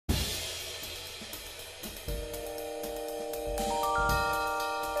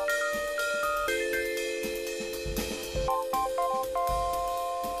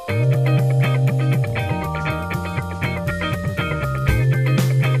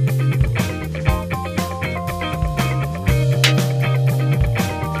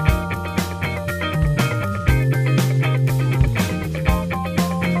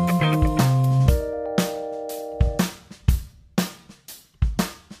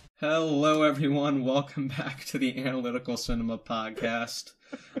Hello, everyone. Welcome back to the Analytical Cinema Podcast.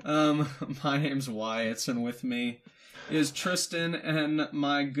 My name's Wyatt, and with me is Tristan and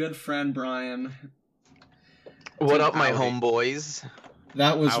my good friend Brian. What up, my homeboys?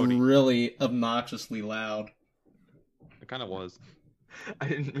 That was Howdy. really obnoxiously loud. It kind of was. I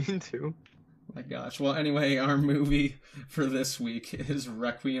didn't mean to. My gosh. Well, anyway, our movie for this week is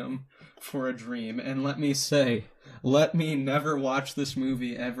Requiem for a Dream. And let me say, let me never watch this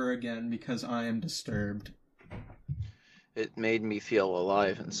movie ever again because I am disturbed. It made me feel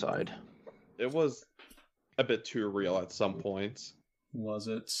alive inside. It was a bit too real at some points. Was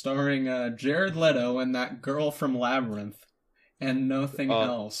it? Starring Jared Leto and that girl from Labyrinth. And nothing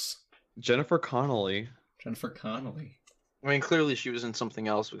else. Jennifer Connelly. Jennifer Connelly. I mean, clearly she was in something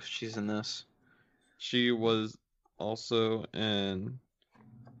else because she's in this. She was also in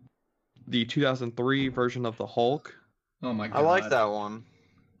the 2003 version of the Hulk, Oh my god. I like that one.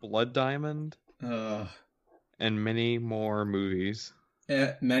 Blood Diamond, Uh, and many more movies.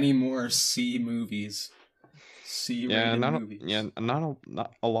 many more C movies. C-rated movies. Not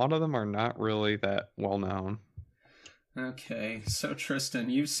a lot of them are not really that well known. Okay, so Tristan,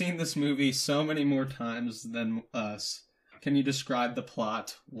 you've seen this movie so many more times than us. Can you describe the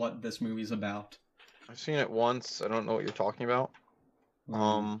plot, what this movie's about? I've seen it once. I don't know what you're talking about.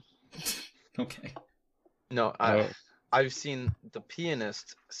 Okay. No, I've seen The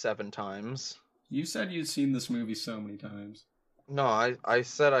Pianist 7 times. You said you'd seen this movie so many times. No, I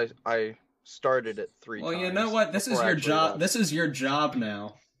said I started it 3 times. Well, you know what? This is before I your actually job. watched. This is your job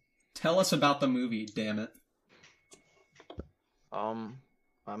now. Tell us about the movie, damn it.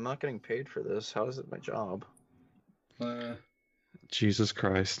 I'm not getting paid for this. How is it my job? Jesus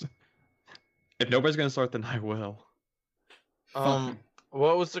Christ. If nobody's gonna start, then I will. Fine.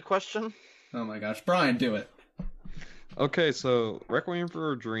 What was the question? Oh my gosh. Brian, do it. Okay, so Requiem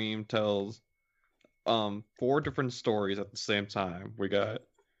for a Dream tells 4 different stories at the same time. We got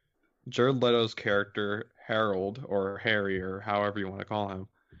Jared Leto's character, Harold, or Harry, or however you want to call him.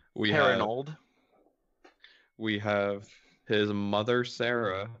 Harold. We have his mother,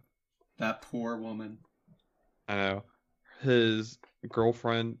 Sarah. That poor woman. I know. His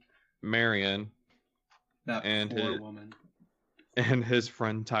girlfriend, Marion, That And poor his- woman. and his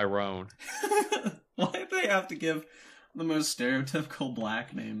friend, Tyrone. Why did they have to give the most stereotypical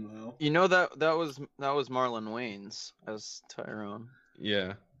black name, though? You know that was Marlon Wayans as Tyrone.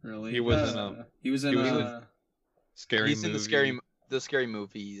 Yeah. Really? He was in, He was in. he was in- Scary He's in movie. the scary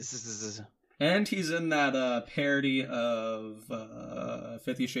movies. And he's in that parody of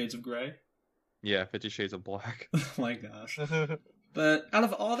 50 Shades of Grey. Yeah, 50 Shades of Black. Oh my gosh. But out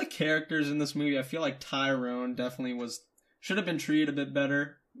of all the characters in this movie, I feel like Tyrone definitely should have been treated a bit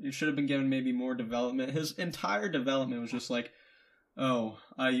better. He should have been given maybe more development. His entire development was just like, oh,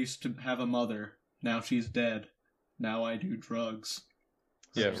 I used to have a mother. Now she's dead. Now I do drugs.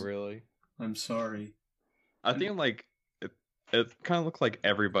 Yeah, really. I'm sorry. I think it kind of looked like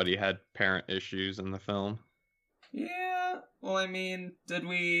everybody had parent issues in the film. Yeah. Well, I mean, did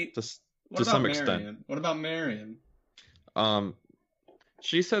we... Just What to about some Marion? extent. What about Marion?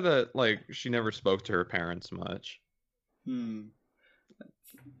 She said that she never spoke to her parents much.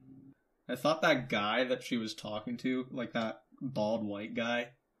 I thought that guy that she was talking to, like that bald white guy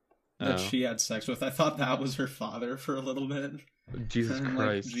that Oh. she had sex with, I thought that was her father for a little bit. Jesus And I'm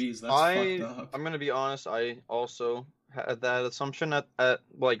Christ. like, jeez, that's fucked up. I'm gonna be honest. I also had that assumption at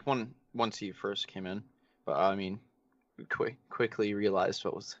like once he first came in, but I mean, we quickly realized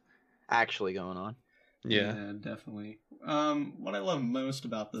what was actually going on. Yeah. Definitely. What I love most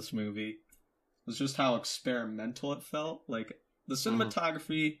about this movie was just how experimental it felt. Like, the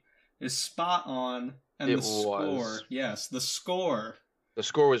cinematography is spot on, and It the score, was. yes, the score. The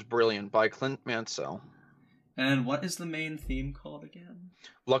score was brilliant by Clint Mansell. And what is the main theme called again?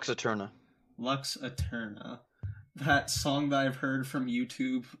 Lux Eterna. Lux Eterna. That song that I've heard from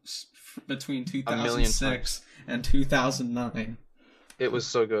YouTube between 2006 and 2009. It was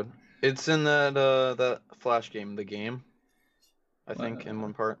so good. It's in that Flash game, The Game. I think in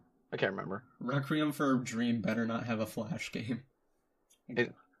one part. I can't remember. Requiem for a Dream better not have a Flash game.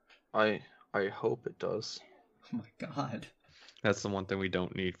 I hope it does. Oh my god. That's the one thing we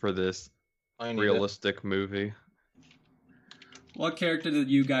don't need for this I need it. realistic movie. What character did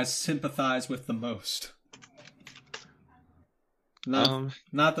you guys sympathize with the most? Not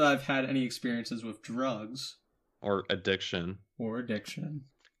that I've had any experiences with drugs Or addiction. or addiction.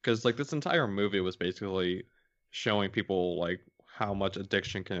 Because this entire movie was basically showing people how much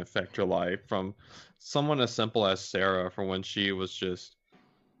addiction can affect your life, from someone as simple as Sarah, from when she was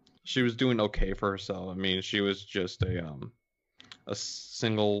doing okay for herself. I mean, she was just a a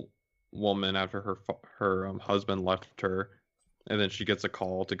single woman after her husband left her, and then she gets a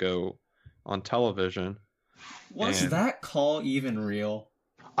call to go on television. Was that call even real?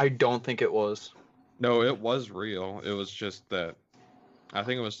 I don't think it was. No, it was real. It was just that I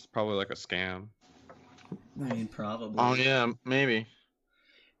think it was probably like a scam. I mean, probably. Oh yeah, maybe.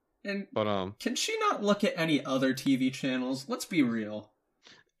 But can she not look at any other TV channels? Let's be real.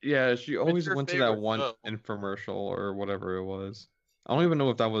 Yeah, she always went to that one infomercial or whatever it was. I don't even know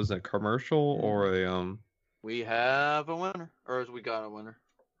if that was a commercial or a We have a winner, or we got a winner.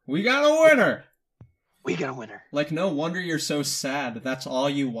 We got a winner. We got a winner. Like, no wonder you're so sad. That's all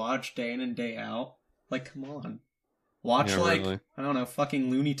you watch day in and day out. Like, come on. Watch, really. I don't know, fucking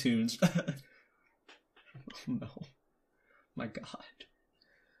Looney Tunes. Oh, no. My God.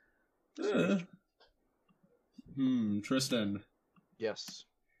 Tristan. Yes.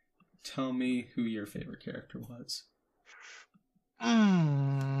 Tell me who your favorite character was.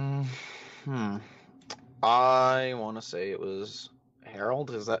 I want to say it was Harold.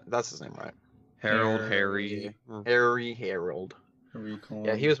 That's his name, right? Harold. Harold.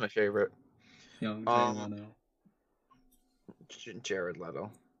 Yeah, he was my favorite. Young Jay Leno. Jared Leto.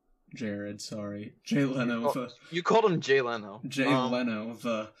 Jared, sorry. Jay Leno. You called him Jay Leno. Jay Leno,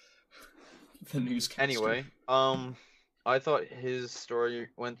 the newscaster. Anyway, I thought his story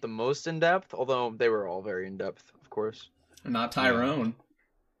went the most in depth, although they were all very in depth, of course. Not Tyrone.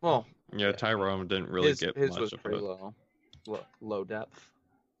 Well, yeah, Tyrone didn't really get his much was of pretty it. low depth.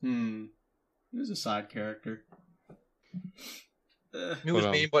 He was a side character. He was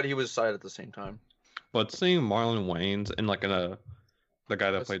mean, but he was side at the same time. But seeing Marlon Wayans and like the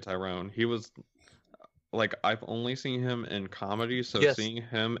guy that played Tyrone, he was like, I've only seen him in comedy, so yes, seeing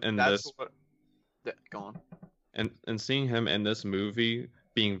him in go on. And seeing him in this movie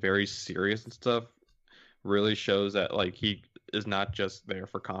being very serious and stuff really shows that like he is not just there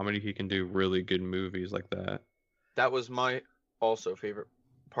for comedy. He can do really good movies like that. That was my also favorite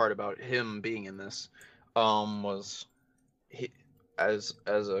part about him being in this. Was he as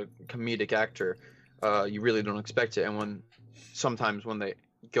a comedic actor, you really don't expect it, and sometimes when they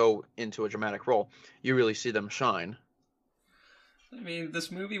go into a dramatic role, you really see them shine. I mean,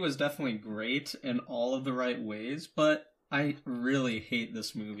 this movie was definitely great in all of the right ways, but I really hate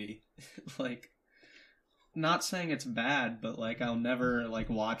this movie. Like, not saying it's bad, but like I'll never like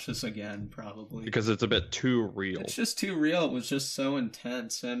watch this again, probably. Because it's a bit too real. It's just too real. It was just so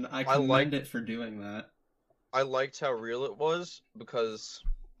intense, and I commend it for doing that. I liked how real it was, because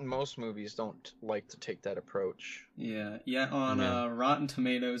most movies don't like to take that approach. Yeah. On Rotten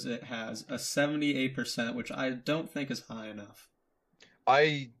Tomatoes, it has a 78%, which I don't think is high enough.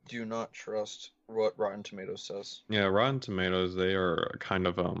 I do not trust what Rotten Tomatoes says. Yeah, Rotten Tomatoes, they are kind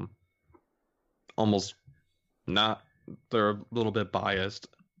of almost not. They're a little bit biased.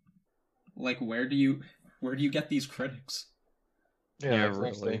 Like, where do you get these critics? Yeah,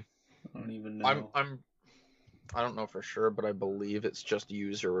 really. I don't even know. I don't know for sure, but I believe it's just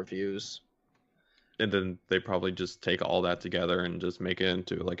user reviews. And then they probably just take all that together and just make it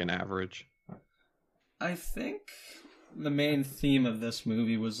into like an average. I think the main theme of this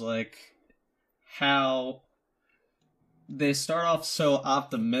movie was like how they start off so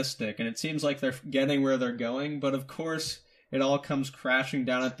optimistic and it seems like they're getting where they're going, but of course it all comes crashing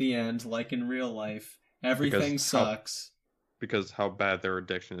down at the end like in real life. Everything sucks. Because how bad their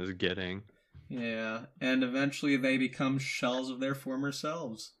addiction is getting. Yeah, and eventually they become shells of their former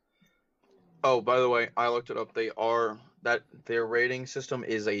selves. Oh, by the way, I looked it up. Their rating system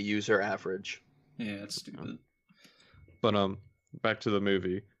is a user average. Yeah, it's stupid. But back to the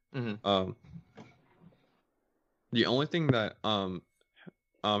movie. Mm-hmm. The only thing that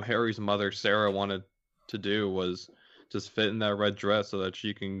Harry's mother Sarah wanted to do was just fit in that red dress so that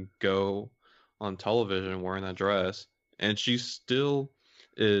she can go on television wearing that dress, and she still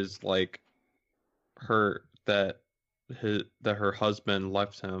is like her her husband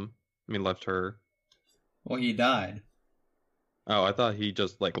left her. Well, he died. Oh, I thought he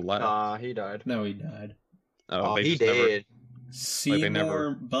just like left. He died. No, he died. Oh, he did.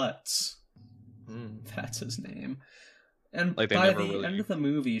 Seymour Butts. That's his name. And by the end of the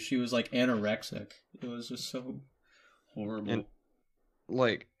movie, she was like anorexic. It was just so horrible. And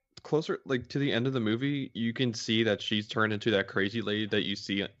like closer, like to the end of the movie, you can see that she's turned into that crazy lady that you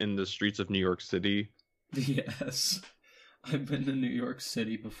see in the streets of New York City. Yes, I've been to New York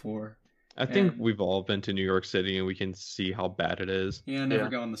City before. I think we've all been to New York City, and we can see how bad it is. Yeah, never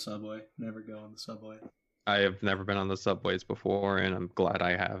go on the subway. Never go on the subway. I have never been on the subways before, and I'm glad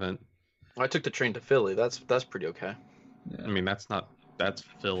I haven't. I took the train to Philly. That's pretty okay. Yeah. I mean, that's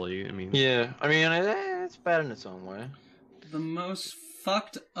Philly. I mean, yeah. I mean, it's bad in its own way. The most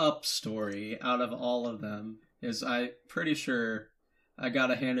fucked up story out of all of them is, I'm pretty sure, I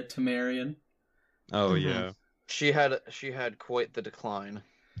gotta hand it to Marion. Oh Mhm. yeah. She had quite the decline.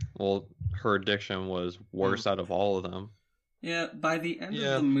 Well, her addiction was worse out of all of them. Yeah, by the end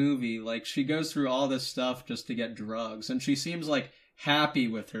Yeah. of the movie, like, she goes through all this stuff just to get drugs, and she seems, like, happy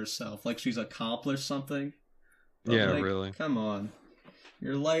with herself, like she's accomplished something. But, Yeah, like, really. Come on.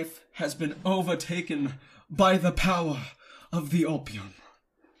 Your life has been overtaken by the power of the opium.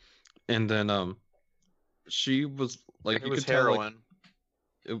 And then she was like, It you was could tell, like,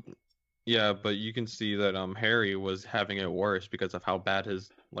 heroin. yeah, but you can see that Harry was having it worse because of how bad his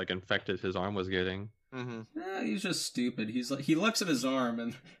infected his arm was getting. Mm-hmm. He's just stupid. He's like, he looks at his arm,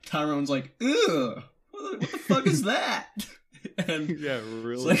 and Tyrone's like, "Ugh, what the fuck is that?" And Yeah, it's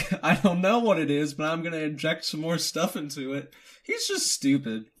really. like, I don't know what it is, but I'm gonna inject some more stuff into it. He's just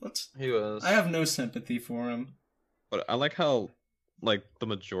stupid. He was. I have no sympathy for him. But I like how, like, the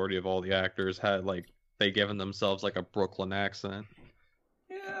majority of all the actors had, like, they given themselves like a Brooklyn accent.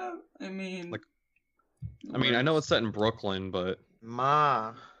 Yeah, I mean, Like, I mean, I know it's set in Brooklyn, but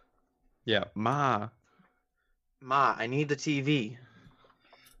Ma, yeah, I need the TV.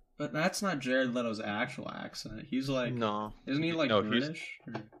 but that's not Jared Leto's actual accent. He's like, No, isn't he like No, he's- British?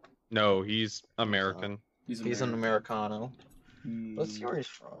 Or... no, he's American. He's an Americano. Hmm. Let's see where he's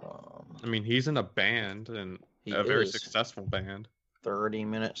from. I mean, he's in a band and He a very is. successful band. 30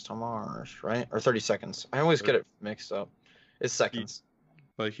 minutes to Mars, right? Or 30 seconds. I always get it mixed up. It's seconds.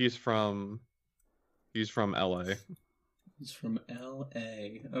 But he's from LA. He's from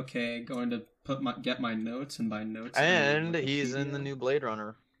L.A. Okay, going to get my notes and by notes. And he's in the new Blade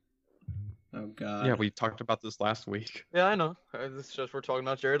Runner. Oh God. Yeah, we talked about this last week. Yeah, I know. It's just we're talking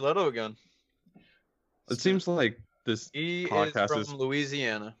about Jared Leto again. It seems like this He podcast is from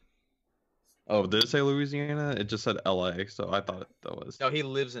Louisiana. Oh, did it say Louisiana? It just said LA, so I thought that was. No, he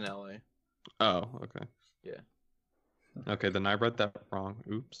lives in LA. Oh, okay. Yeah. Okay, then I read that wrong.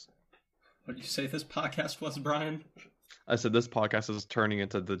 Oops. What did you say this podcast was, Brian? I said this podcast is turning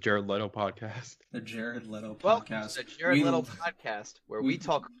into the Jared Leto podcast. The Jared Leto Welcome podcast. to the Jared Leto podcast, where we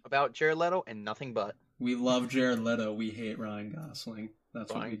talk about Jared Leto and nothing but. We love Jared Leto. We hate Ryan Gosling.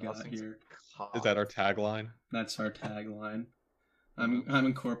 That's what Ryan we got Gosling's here. Is that our tagline? That's our tagline. I'm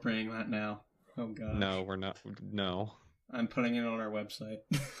incorporating that now. Oh God. No, we're not. No, I'm putting it on our website.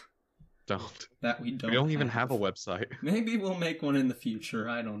 don't. That we don't. We don't even have a website. Maybe we'll make one in the future.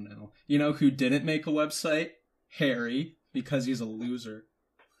 I don't know. You know who didn't make a website? Harry, because he's a loser.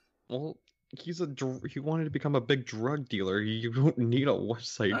 Well, he wanted to become a big drug dealer. You don't need a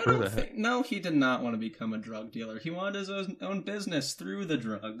website for that. No, he did not want to become a drug dealer. He wanted his own business through the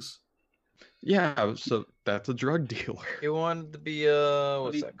drugs. Yeah, so that's a drug dealer. He wanted to be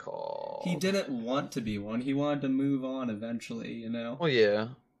what's that called? He didn't want to be one. He wanted to move on eventually, you know? Oh yeah.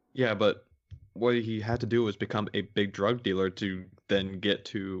 Yeah, but what he had to do was become a big drug dealer to then get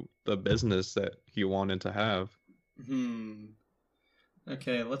to the business that he wanted to have.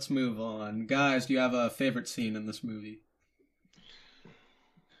 Okay, let's move on. Guys, do you have a favorite scene in this movie?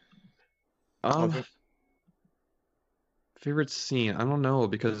 Favorite scene? I don't know,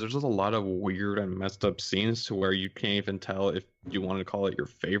 because there's just a lot of weird and messed up scenes to where you can't even tell if you want to call it your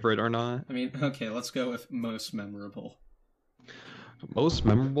favorite or not. I mean, okay, let's go with most memorable. Most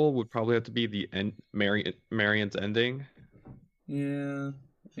memorable would probably have to be the Marion's ending. Yeah,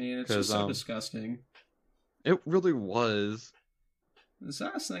 I mean, it's just so disgusting. It really was. The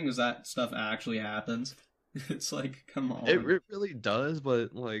saddest thing is that stuff actually happens. It's like, come on. It really does,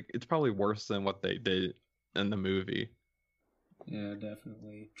 but like, it's probably worse than what they did in the movie. Yeah,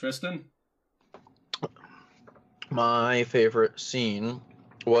 definitely. Tristan? My favorite scene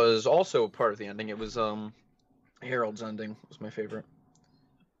was also part of the ending. It was Harold's ending was my favorite.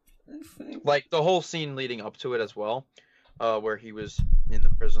 I think... Like the whole scene leading up to it as well, where he was in the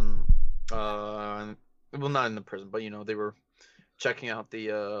prison. Well, not in the prison, but you know, they were checking out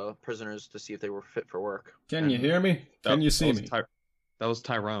the prisoners to see if they were fit for work. Can you hear me? Can you see me? That was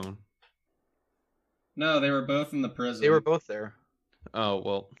Tyrone. No, they were both in the prison. They were both there. Oh,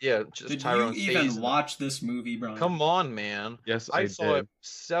 well. Yeah, just Did Tyrone you even watch this movie, Brian? Come on, man. Yes, I did. saw it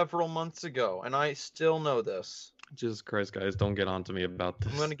several months ago, and I still know this. Jesus Christ, guys, don't get on to me about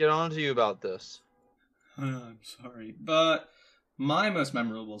this. I'm going to get on to you about this. I'm sorry. But my most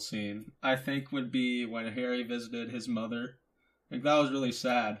memorable scene, I think, would be when Harry visited his mother. Like, that was really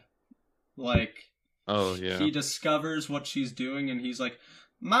sad. Like, oh, yeah. He discovers what she's doing, and he's like,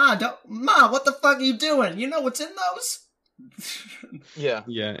 Ma, what the fuck are you doing? You know what's in those? Yeah.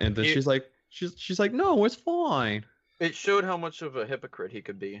 Yeah, and then she's like, no, it's fine. It showed how much of a hypocrite he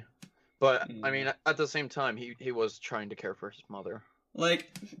could be. But Yeah. I mean, at the same time, he was trying to care for his mother.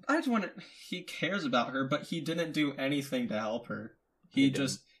 Like, I just want to... He cares about her, but he didn't do anything to help her.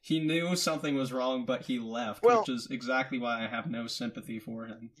 He knew something was wrong, but he left, which is exactly why I have no sympathy for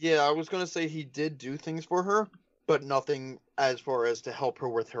him. Yeah, I was gonna say he did do things for her, but nothing as far as to help her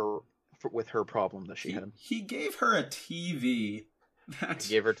with her problem that she had. He gave her a TV. He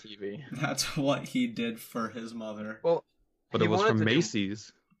gave her TV. That's what he did for his mother. Well, But it was from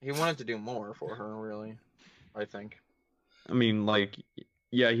Macy's. He wanted to do more for her, really, I think. I mean, like,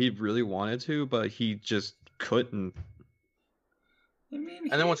 yeah, he really wanted to, but he just couldn't. I mean,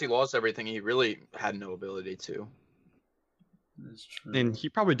 and then once he lost everything, he really had no ability to. That's true. And he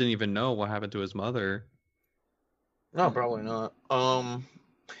probably didn't even know what happened to his mother. No, probably not.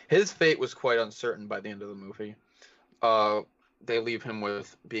 His fate was quite uncertain by the end of the movie. They leave him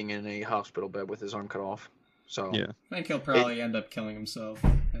with being in a hospital bed with his arm cut off. So yeah, I think he'll probably end up killing himself.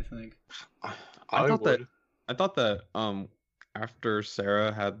 I think. I thought that after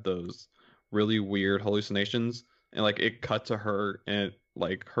Sarah had those really weird hallucinations and like it cut to her in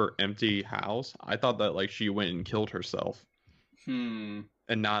like her empty house, I thought that like she went and killed herself. And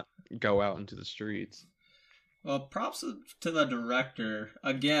not go out into the streets. Well, props to the director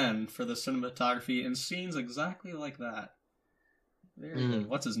again for the cinematography and scenes exactly like that. Very good.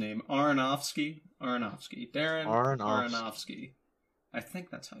 What's his name? Aronofsky. Darren Aronofsky. I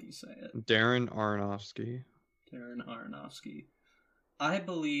think that's how you say it. Darren Aronofsky. I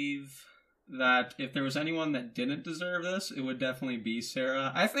believe that if there was anyone that didn't deserve this, it would definitely be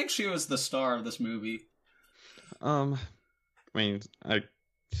Sarah. I think she was the star of this movie. I mean, I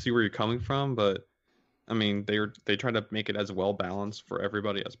see where you're coming from, but I mean, they try to make it as well balanced for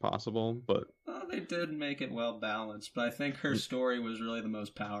everybody as possible, but they did make it well balanced, but I think her story was really the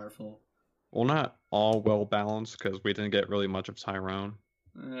most powerful. Well, not all well balanced because we didn't get really much of Tyrone.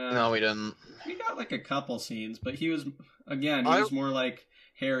 No, we didn't. We got like a couple scenes, but he was was more like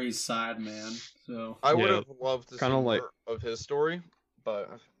Harry's side man. So I would have loved to see more of his story,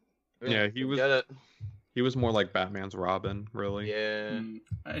 but he was. Get it. He was more like Batman's Robin, really. Yeah.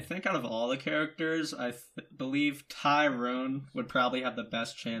 I think out of all the characters, I believe Tyrone would probably have the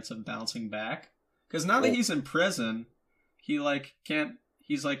best chance of bouncing back. Because now that he's in prison, he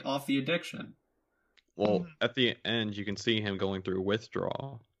he's like off the addiction. Well, at the end, you can see him going through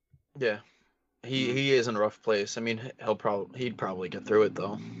withdrawal. Yeah. He is in a rough place. I mean, he'd probably get through it,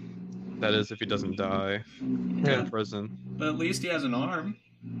 though. That is, if he doesn't die in prison. But at least he has an arm.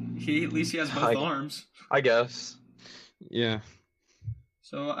 At least he has both arms. I guess. Yeah.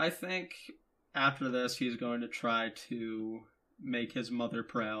 So I think after this, he's going to try to make his mother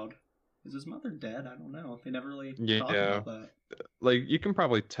proud. Is his mother dead? I don't know. They never really talk about that. Like, you can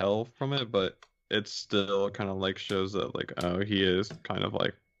probably tell from it, but it still kind of like shows that like, oh, he is kind of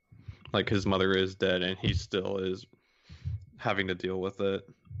like his mother is dead and he still is having to deal with it.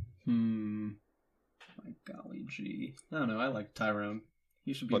 My golly gee. I don't know. I like Tyrone.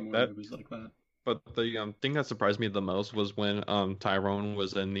 He should be in more movies like that. But the thing that surprised me the most was when Tyrone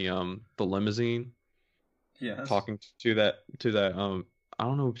was in the limousine. Yeah. Talking to that I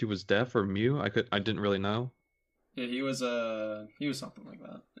don't know if he was deaf or mute. I didn't really know. Yeah, he was something like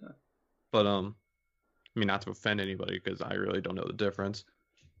that. Yeah. But I mean, not to offend anybody because I really don't know the difference.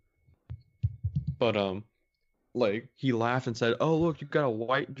 But like he laughed and said, "Oh, look, you've got a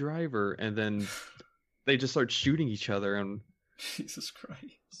white driver," and then they just start shooting each other and Jesus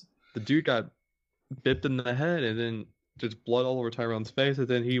Christ. The dude got bipped in the head and then just blood all over Tyrone's face, and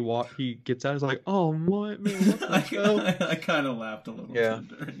then he gets out, he's like, "Oh, what, man, what the hell?" I kind of laughed a little bit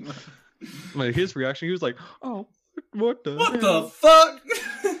during that. Like, his reaction, he was like, "Oh, what the fuck?"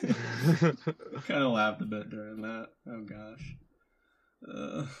 Kind of laughed a bit during that. Oh, gosh.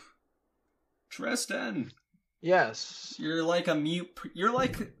 Tristan. Yes. You're like you're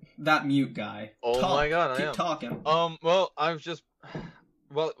like that mute guy. Oh my god, Keep talking. Well, I was just...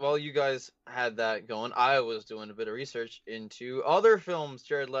 While you guys had that going, I was doing a bit of research into other films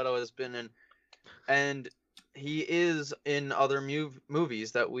Jared Leto has been in, and he is in other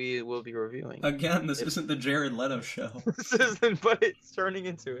movies that we will be reviewing. Again, this isn't the Jared Leto show. This isn't, but it's turning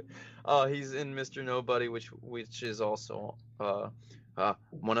into it. He's in Mr. Nobody, which is also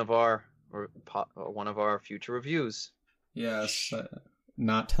one of our future reviews. Yes,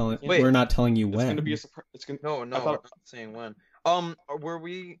 not telling. Wait, we're not telling you when. It's gonna be a surprise. No, I'm not saying when. Were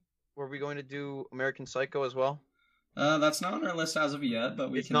we going to do American Psycho as well? That's not on our list as of yet,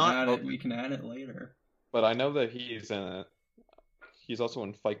 but we can add it. We can add it later. But I know that he's in it. He's also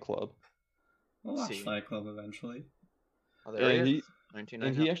in Fight Club. We'll watch Fight Club eventually. Oh, there he is. And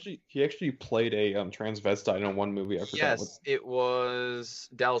 1999. he actually played a transvestite in one movie. I forgot what. Yes, it was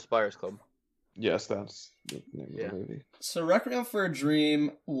Dallas Buyers Club. Yes, that's the name of the movie. So Requiem for a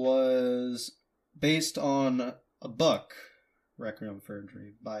Dream was based on a book, Requiem for a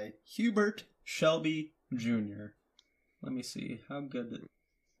Dream, by Hubert Shelby Jr. Let me see how good.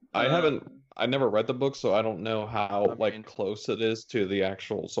 I never read the book, so I don't know how close it is to the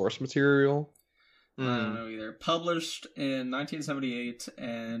actual source material. I don't know either. Published in 1978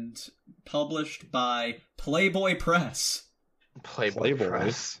 and published by Playboy Press. Playboy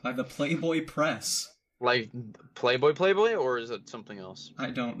Press. By the Playboy Press. Like Playboy, or is it something else?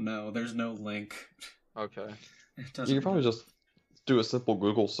 I don't know. There's no link. Okay. You can probably just do a simple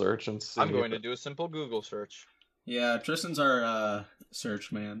Google search and see. I'm going to do a simple Google search. Yeah, Tristan's our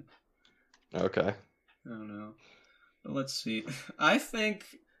search man. Okay. I don't know. But let's see. I think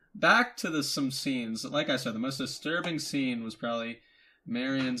back to some scenes. Like I said, the most disturbing scene was probably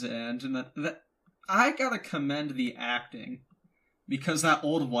Marion's end, and I gotta commend the acting. Because that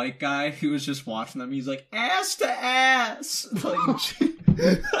old white guy who was just watching them, he's like, ass to ass! Like,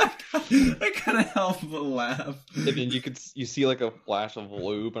 I couldn't help but laugh. And then you see like a flash of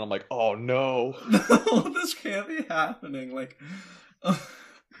lube, and I'm like, oh no! No, this can't be happening. Like, I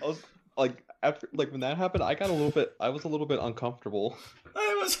was like, after when that happened, I was a little bit uncomfortable.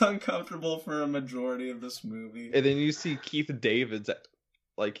 I was uncomfortable for a majority of this movie. And then you see Keith David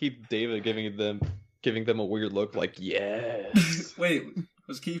giving them a weird look, like, yes. Wait,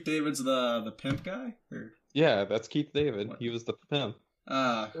 was Keith David's the pimp guy? Or? Yeah, that's Keith David. What? He was the pimp.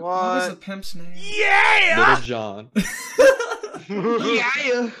 What was the pimp's name? Yeah! Little John.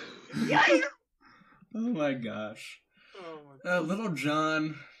 Yeah! Yeah! Oh my gosh. Little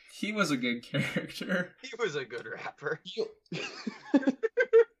John, he was a good character. He was a good rapper.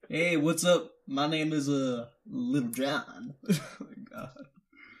 Hey, what's up? My name is Little John. Oh my god.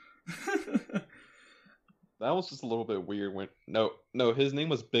 That was just a little bit weird. No, his name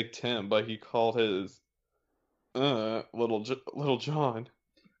was Big Tim, but he called his Little John.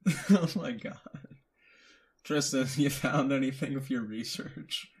 Oh my god. Tristan, you found anything of your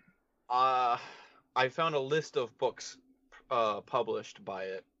research? I found a list of books published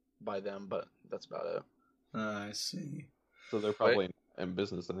by them, but that's about it. I see. So they're probably not in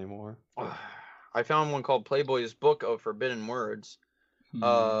business anymore. I found one called Playboy's Book of Forbidden Words.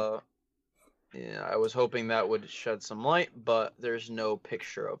 Yeah, I was hoping that would shed some light, but there's no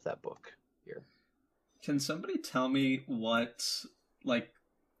picture of that book here. Can somebody tell me what, like,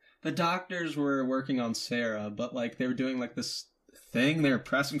 the doctors were working on Sarah, but, like, they were doing, like, this thing, they were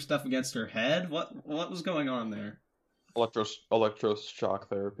pressing stuff against her head? What was going on there? Electroshock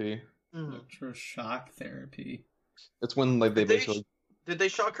therapy. Electroshock therapy. It's when, like, they basically... Did they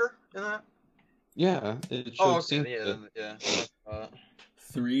shock her in that? Yeah, it showed yeah.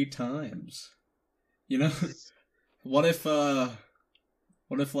 3 times. You know, what if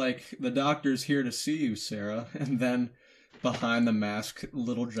like the doctor's here to see you, Sarah, and then behind the mask,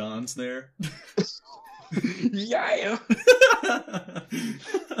 Little John's there? Yeah.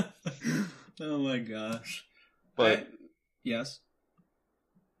 Oh my gosh. But yes.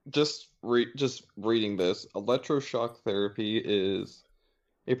 Just reading this, electroshock therapy is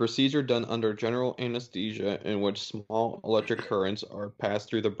a procedure done under general anesthesia in which small electric currents are passed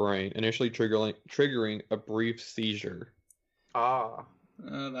through the brain, initially triggering a brief seizure.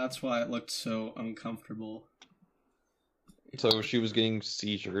 That's why it looked so uncomfortable. So she was getting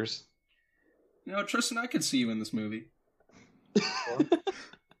seizures. You know, Tristan, I could see you in this movie.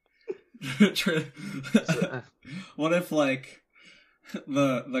 What if, like,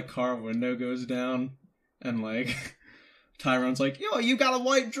 the car window goes down and, like, Tyrone's like, yo, you got a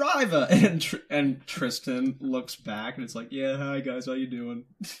white driver, and Tristan looks back and it's like, yeah, hi guys, how you doing?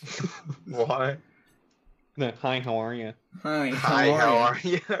 Why? No, hi, how are you? Hi, how are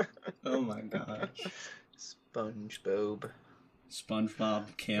you? Oh my gosh. SpongeBob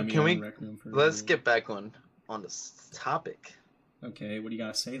cameo. Let's get back on this topic. Okay, what do you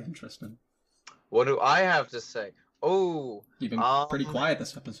gotta say then, Tristan? What do I have to say? Oh, you've been pretty quiet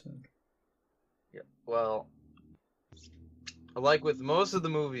this episode. Yeah, well, like with most of the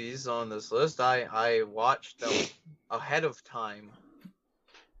movies on this list, I watched them ahead of time.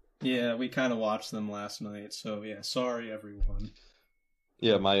 Yeah, we kind of watched them last night, so yeah, sorry everyone.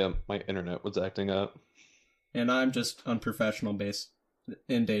 Yeah, my internet was acting up. And I'm just unprofessional based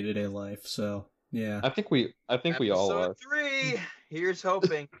in day-to-day life, so yeah. I think we all are. Episode 3, here's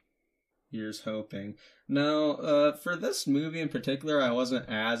hoping. Here's hoping. No, for this movie in particular, I wasn't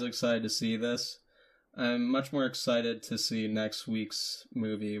as excited to see this. I'm much more excited to see next week's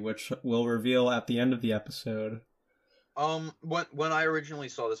movie, which we'll reveal at the end of the episode. When I originally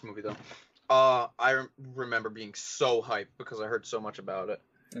saw this movie though, remember being so hyped because I heard so much about it.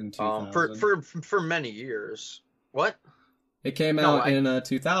 In 2000. For many years. What? It came out in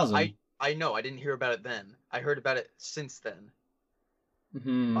 2000. I know. I didn't hear about it then. I heard about it since then.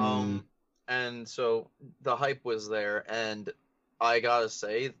 And so the hype was there, and I gotta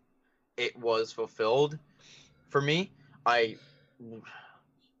say, it was fulfilled for me. I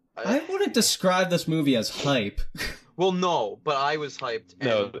wouldn't describe this movie as hype. Well, no, but I was hyped.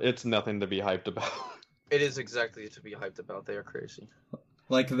 No, it's nothing to be hyped about. It is exactly to be hyped about. They are crazy.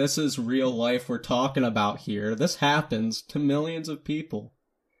 Like, this is real life we're talking about here. This happens to millions of people.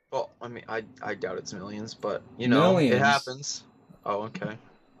 Well, I mean, I doubt it's millions, but, you know, millions. It happens. Oh, okay.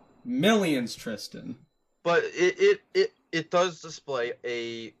 Millions, Tristan. But it does display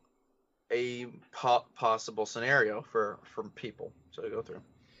a possible scenario for people to go through.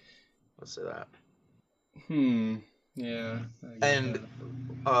 Let's say that. Yeah. And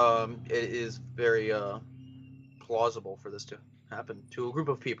it is very plausible for this to happen to a group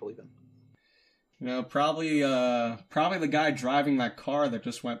of people, even. You know, probably the guy driving that car that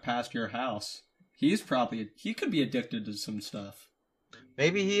just went past your house. He could be addicted to some stuff.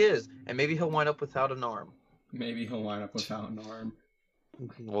 Maybe he is, and maybe he'll wind up without an arm.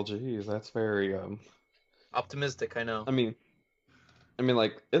 Well, geez, that's very optimistic. I know. I mean,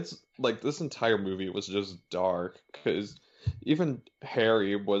 like, it's like this entire movie was just dark because even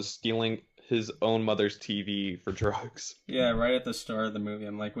Harry was stealing his own mother's TV for drugs. Yeah, right at the start of the movie,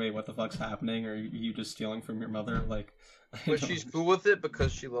 I'm like, wait, what the fuck's happening? Are you just stealing from your mother? Like, but she's cool with it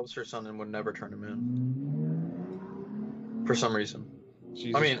because she loves her son and would never turn him in. For some reason.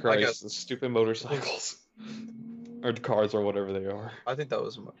 Jesus Christ, I guess the stupid motorcycles. Or cars or whatever they are. I think that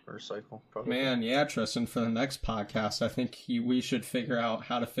was a motorcycle, probably. Man, yeah, Tristan, for the next podcast, I think we should figure out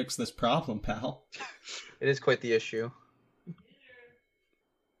how to fix this problem, pal. It is quite the issue.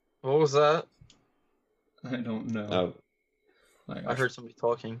 What was that? I don't know. I heard somebody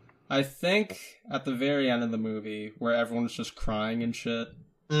talking. I think at the very end of the movie, where everyone's just crying and shit,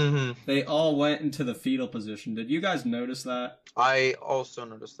 they all went into the fetal position. Did you guys notice that? I also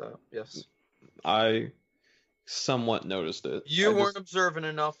noticed that, yes. I somewhat noticed it. You weren't observant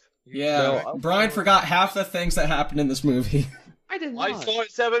enough. Brian forgot half the things that happened in this movie. I did not. I saw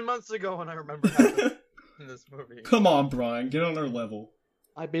it 7 months ago and I remember happening in this movie. Come on, Brian, get on our level.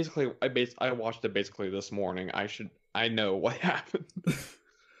 I watched it basically this morning. I know what happened.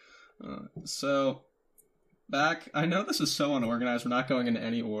 So, I know this is so unorganized, we're not going in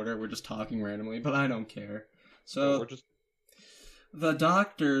any order, we're just talking randomly, but I don't care. So, the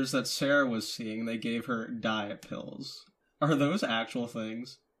doctors that Sarah was seeing, they gave her diet pills. Are those actual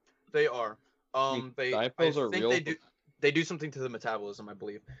things? They are. Diet pills are real? They do something to the metabolism, I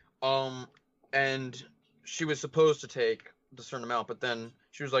believe. And she was supposed to take a certain amount, but then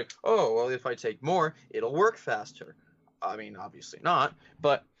she was like, oh, well, if I take more, it'll work faster. I mean, obviously not,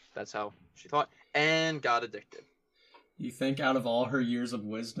 but that's how she thought, and got addicted. You think out of all her years of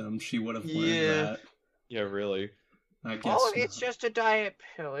wisdom, she would have learned that? Yeah, really. I guess it's just a diet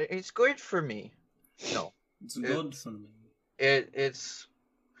pill. It's good for me. No. It's good for me. It's...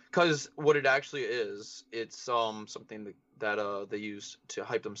 Because what it actually is, it's something that they use to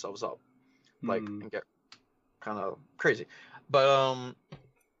hype themselves up. Like, and get kind of crazy. But,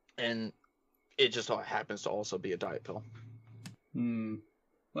 and it just happens to also be a diet pill.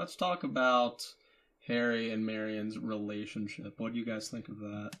 Let's talk about Harry and Marion's relationship. What do you guys think of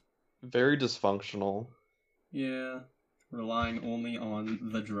that? Very dysfunctional. Yeah, relying only on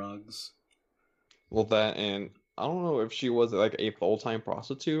the drugs. Well, that, and I don't know if she was like a full-time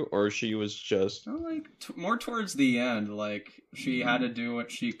prostitute or she was just more towards the end. Like, she had to do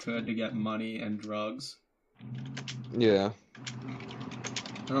what she could to get money and drugs. Yeah.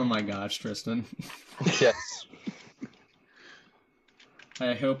 Oh my gosh, Tristan. Yes.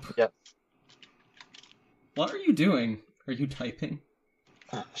 I hope. Yep. What are you doing? Are you typing?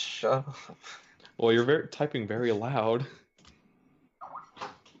 Shut up. Well, you're typing very loud.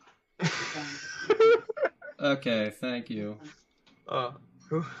 Okay, thank you.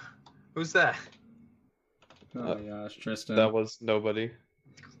 Who's that? Oh my gosh, Tristan. That was nobody.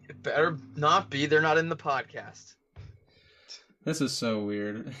 It better not be. They're not in the podcast. This is so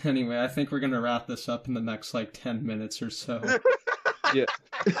weird. Anyway, I think we're gonna wrap this up in the next 10 minutes or so. Yeah.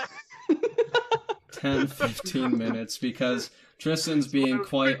 10, 15 minutes because Tristan's being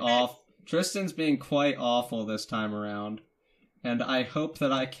quite awful this time around. And I hope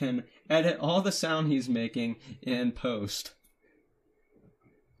that I can edit all the sound he's making in post.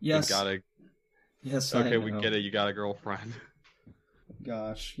 Yes. Yes, okay, we get it. You got a girlfriend.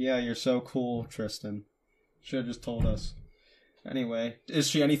 Gosh. Yeah, you're so cool, Tristan. Should have just told us. Anyway, is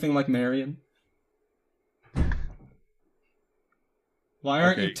she anything like Marion? Why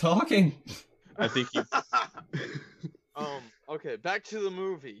aren't you talking? I think he... Okay, back to the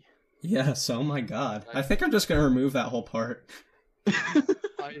movie. Yes, oh my god. I think I'm just gonna remove that whole part.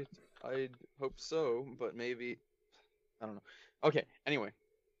 I hope so, but maybe... I don't know. Okay, anyway.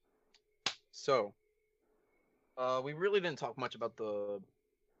 So, we really didn't talk much about the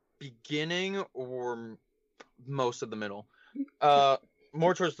beginning or most of the middle.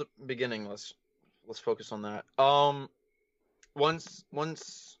 More towards the beginning, let's focus on that. Once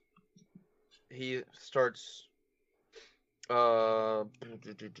he starts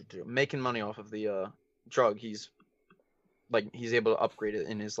making money off of the drug, he's able to upgrade it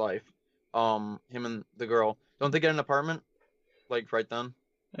in his life. Him and the girl, don't they get an apartment like right then?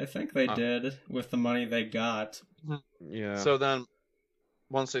 I think they did with the money they got. Yeah. So then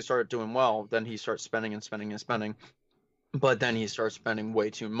once they start doing well, then he starts spending and spending and spending, but then he starts spending way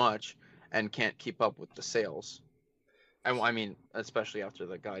too much and can't keep up with the sales. And I mean, especially after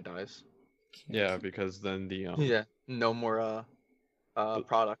the guy dies. Yeah, because then the no more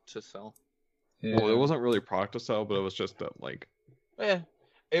product to sell. Yeah. Well, it wasn't really product to sell, but it was just that like.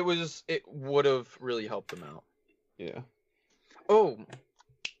 It would have really helped him out. Yeah. Oh,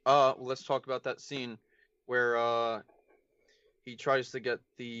 let's talk about that scene where he tries to get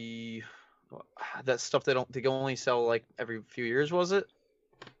that stuff they can only sell like every few years, was it?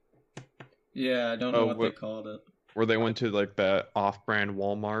 Yeah, I don't know what they called it. Where they went to like that off-brand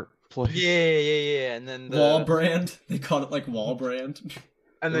Walmart place. Yeah, and then Wall brand. They called it like Wall brand.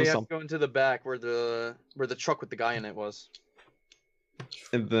 And then you have to go into the back where the truck with the guy in it was.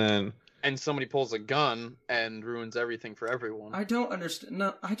 And somebody pulls a gun and ruins everything for everyone. I don't understand.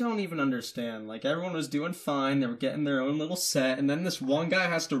 No, I don't even understand. Like, everyone was doing fine. They were getting their own little set. And then this one guy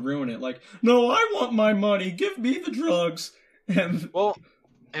has to ruin it. Like, no, I want my money. Give me the drugs. And well,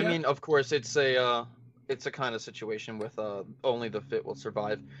 I mean, of course, it's a kind of situation with only the fit will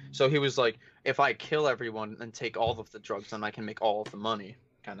survive. So he was like, if I kill everyone and take all of the drugs, then I can make all of the money,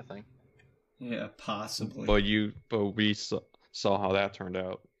 kind of thing. Yeah, possibly. But we saw how that turned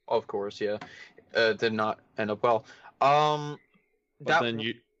out. Of course, yeah. Did not end up well. That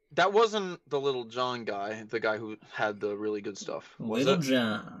wasn't the Little John guy, the guy who had the really good stuff. Little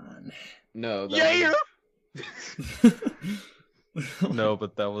John. No. Yeah. No,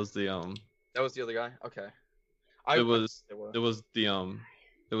 but that was the That was the other guy. Okay. It was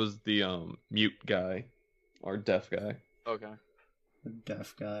the mute guy, or deaf guy. Okay. The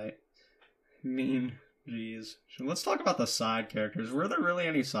deaf guy. I mean, jeez. So let's talk about the side characters. Were there really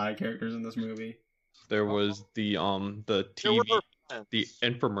any side characters in this movie? There was the TV, the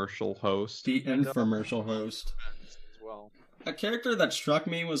infomercial host. The infomercial host. As well. A character that struck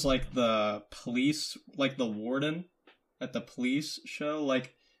me was like the police, like the warden at the police show.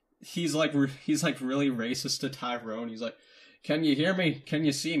 Like, he's like really racist to Tyrone. He's like, "Can you hear me? Can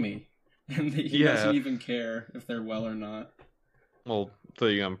you see me?" And he doesn't even care if they're well or not. Well,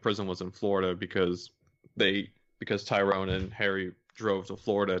 the prison was in Florida because Tyrone and Harry drove to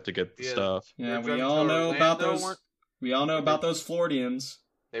Florida to get the stuff. Yeah, we all know about those. We all know about those Floridians.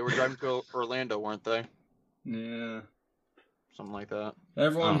 They were driving to Orlando, weren't they? Yeah. Something like that.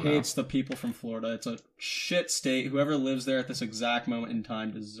 Everyone hates the people from Florida. It's a shit state. Whoever lives there at this exact moment in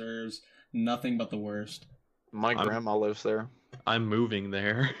time deserves nothing but the worst. My grandma lives there. I'm moving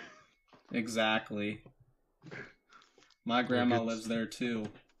there. Exactly. My grandma lives there too.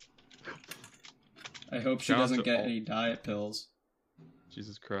 I hope she doesn't get any diet pills.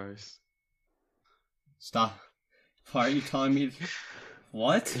 Jesus Christ. Stop. Why are you telling me?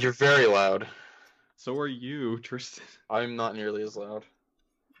 What? You're very loud. So are you, Tristan. I'm not nearly as loud.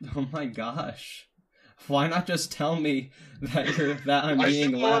 Oh my gosh. Why not just tell me that I'm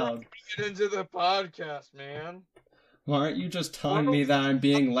being loud? Get into the podcast, man. Why aren't you just telling me that I'm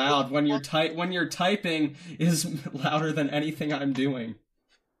being loud when your typing is louder than anything I'm doing?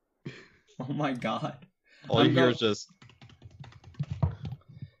 Oh my god. All you hear is just...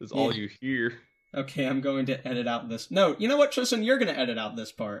 is all you hear. Okay, I'm going to edit out this. No, you know what, Tristan? You're going to edit out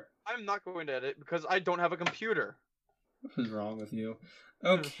this part. I'm not going to edit because I don't have a computer. What is wrong with you?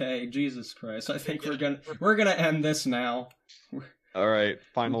 Okay, Jesus Christ. I think we're gonna end this now. All right,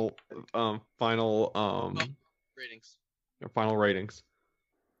 final ratings. Final ratings.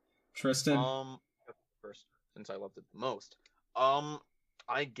 Tristan. First, since I loved it the most.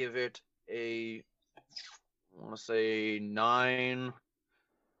 I give it a, I want to say 9.5.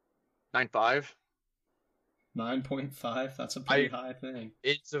 9.5? That's a pretty high thing.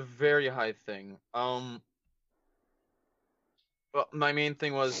 It's a very high thing. Well, my main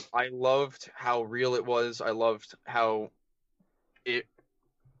thing was I loved how real it was. I loved how it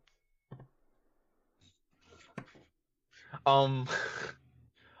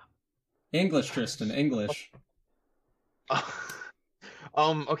English, Tristan, English.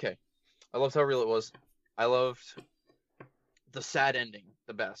 Okay. I loved how real it was. I loved the sad ending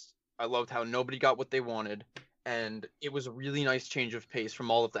the best. I loved how nobody got what they wanted, and it was a really nice change of pace from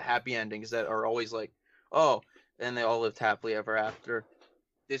all of the happy endings that are always like, oh, and they all lived happily ever after.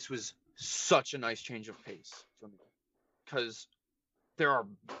 This was such a nice change of pace for me, because there are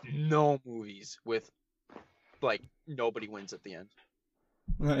no movies with like nobody wins at the end,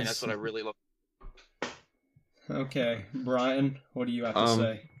 Nice. and that's what I really love. Okay, Brian, what do you have to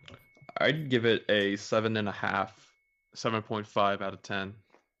say? I'd give it a 7.5, 7.5 out of 10.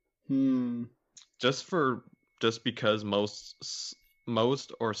 Just because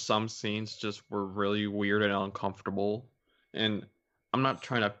most or some scenes just were really weird and uncomfortable, and I'm not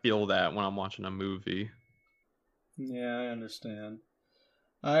trying to feel that when I'm watching a movie. Yeah, I understand.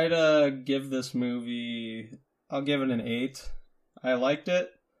 I'd give this movie, I'll give it an 8. I liked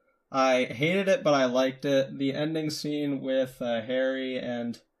it. I hated it, but I liked it. The ending scene with Harry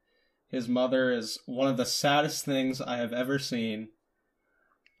and his mother is one of the saddest things I have ever seen.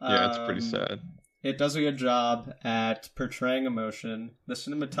 Yeah, it's pretty sad. It does a good job at portraying emotion. The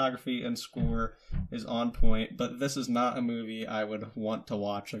cinematography and score is on point, but this is not a movie I would want to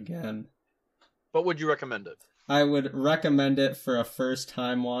watch again. But would you recommend it? I would recommend it for a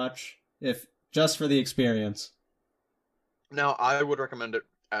first-time watch, if just for the experience. Now, I would recommend it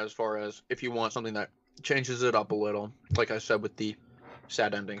as far as if you want something that changes it up a little, like I said with the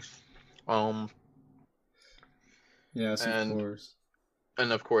sad endings. Yes, of course.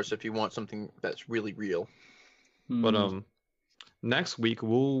 And of course, if you want something that's really real. But next week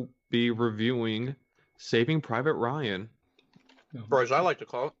we'll be reviewing Saving Private Ryan. Or as I like to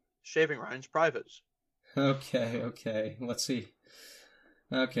call it, Shaving Ryan's Privates. Okay. Let's see.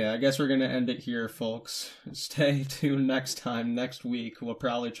 Okay, I guess we're going to end it here, folks. Stay tuned next week. We'll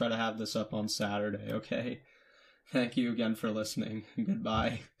probably try to have this up on Saturday, okay? Thank you again for listening.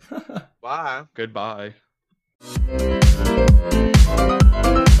 Goodbye. Bye. Goodbye.